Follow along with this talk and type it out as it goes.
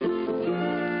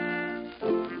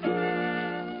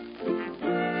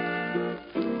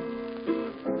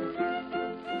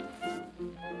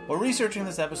researching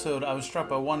this episode, I was struck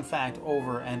by one fact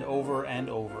over and over and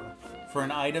over. For an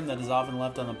item that is often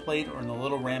left on the plate or in the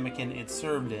little ramekin it's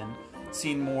served in,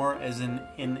 seen more as an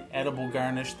inedible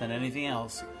garnish than anything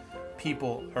else,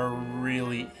 people are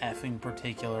really effing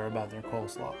particular about their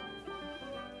coleslaw.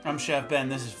 I'm Chef Ben,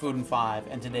 this is Food in 5,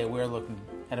 and today we're looking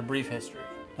at a brief history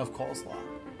of coleslaw.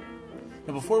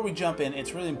 Now before we jump in,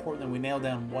 it's really important that we nail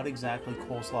down what exactly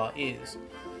coleslaw is.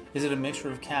 Is it a mixture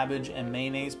of cabbage and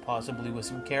mayonnaise, possibly with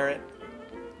some carrot?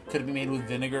 Could it be made with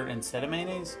vinegar instead of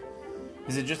mayonnaise?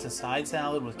 Is it just a side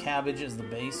salad with cabbage as the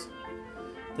base?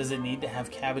 Does it need to have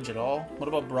cabbage at all? What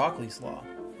about broccoli slaw?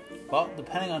 Well,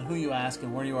 depending on who you ask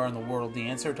and where you are in the world, the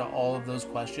answer to all of those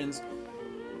questions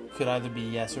could either be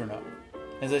yes or no.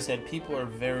 As I said, people are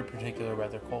very particular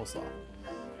about their coleslaw.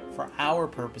 For our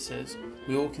purposes,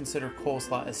 we will consider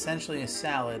coleslaw essentially a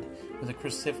salad with a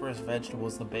cruciferous vegetable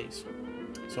as the base.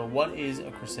 So what is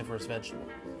a cruciferous vegetable?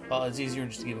 Well, it's easier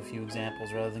just to give a few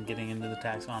examples rather than getting into the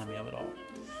taxonomy of it all.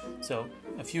 So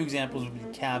a few examples would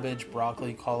be cabbage,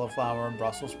 broccoli, cauliflower,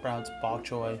 Brussels sprouts, bok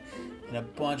choy, and a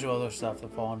bunch of other stuff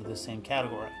that fall into the same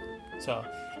category. So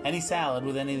any salad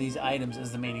with any of these items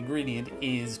as the main ingredient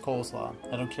is coleslaw.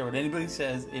 I don't care what anybody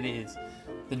says, it is.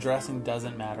 The dressing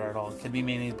doesn't matter at all. It could be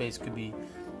mayonnaise based, it could be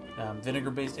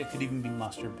vinegar based, it could even be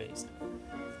mustard based.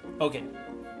 Okay,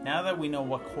 now that we know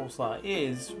what coleslaw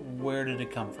is, where did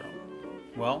it come from?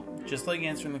 Well, just like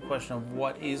answering the question of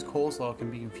what is coleslaw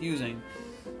can be confusing,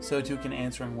 so too can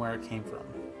answering where it came from.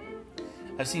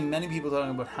 I've seen many people talking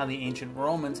about how the ancient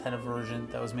Romans had a version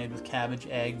that was made with cabbage,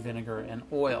 egg, vinegar, and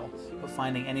oil, but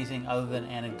finding anything other than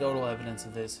anecdotal evidence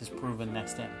of this is proven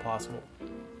next to impossible.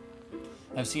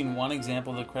 I've seen one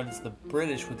example that credits the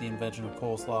British with the invention of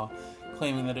coleslaw,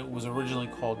 claiming that it was originally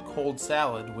called cold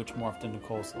salad, which morphed into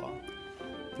coleslaw.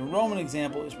 The Roman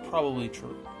example is probably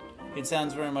true. It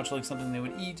sounds very much like something they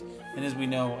would eat, and as we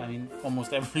know,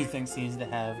 almost everything seems to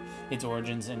have its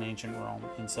origins in ancient Rome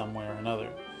in some way or another.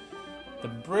 The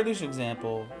British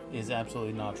example is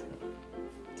absolutely not true.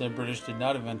 The British did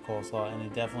not invent coleslaw, and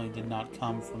it definitely did not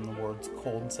come from the words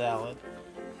cold salad.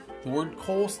 The word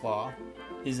coleslaw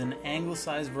is an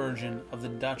anglicized version of the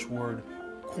Dutch word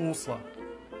koolsla,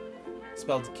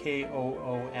 spelled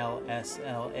Koolsla,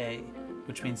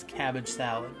 which means cabbage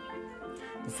salad.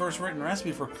 The first written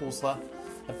recipe for coleslaw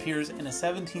appears in a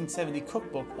 1770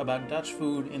 cookbook about Dutch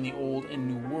food in the Old and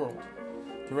New World.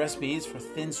 The recipe is for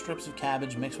thin strips of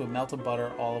cabbage mixed with melted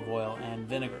butter, olive oil, and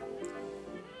vinegar.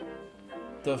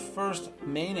 The first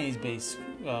mayonnaise-based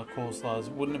coleslaws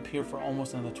wouldn't appear for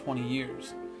almost another 20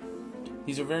 years.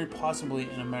 These are very possibly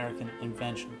an American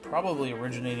invention, probably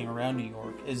originating around New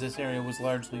York, as this area was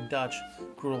largely Dutch,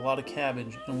 grew a lot of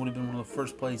cabbage, and would have been one of the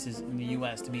first places in the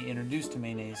U.S. to be introduced to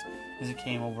mayonnaise as it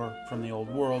came over from the Old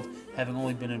World, having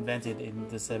only been invented in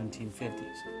the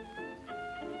 1750s.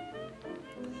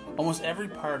 Almost every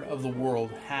part of the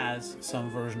world has some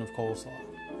version of coleslaw.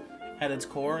 At its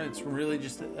core, it's really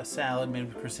just a salad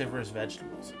made with cruciferous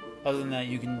vegetables. Other than that,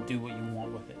 you can do what you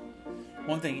want with it.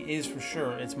 One thing is for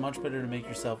sure, it's much better to make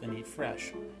yourself and eat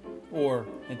fresh. Or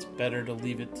it's better to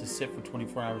leave it to sit for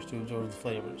 24 hours to absorb the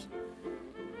flavors.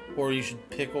 Or you should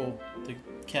pickle the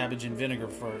cabbage in vinegar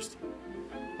first.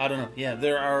 I don't know. Yeah,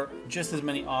 there are just as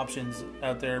many options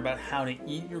out there about how to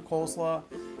eat your coleslaw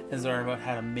as there are about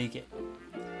how to make it.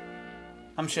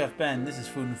 I'm Chef Ben, this is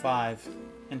Food in 5,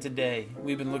 and today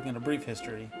we've been looking at a brief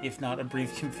history, if not a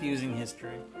brief confusing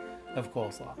history, of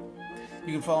coleslaw.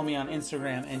 You can follow me on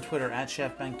Instagram and Twitter at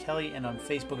Chef Ben Kelly, and on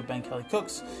Facebook at Ben Kelly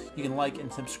Cooks. You can like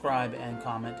and subscribe and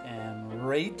comment and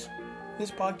rate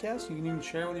this podcast. You can even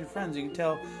share it with your friends. You can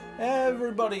tell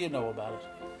everybody you know about it.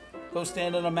 Go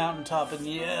stand on a mountaintop and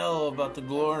yell about the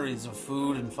glories of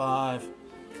Food in 5.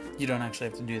 You don't actually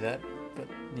have to do that, but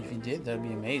if you did, that'd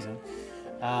be amazing.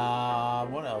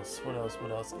 What else?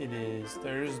 It is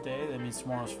Thursday. That means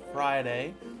tomorrow's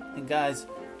Friday. And guys,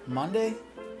 Monday,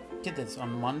 get this,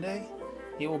 on Monday,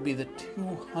 it will be the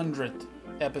 200th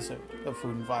episode of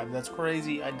Food in 5. That's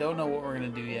crazy. I don't know what we're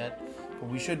going to do yet, but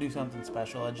we should do something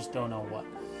special. I just don't know what.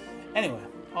 Anyway,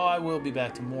 I will be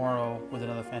back tomorrow with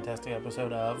another fantastic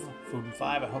episode of Food in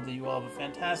 5. I hope that you all have a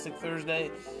fantastic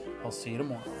Thursday. I'll see you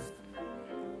tomorrow.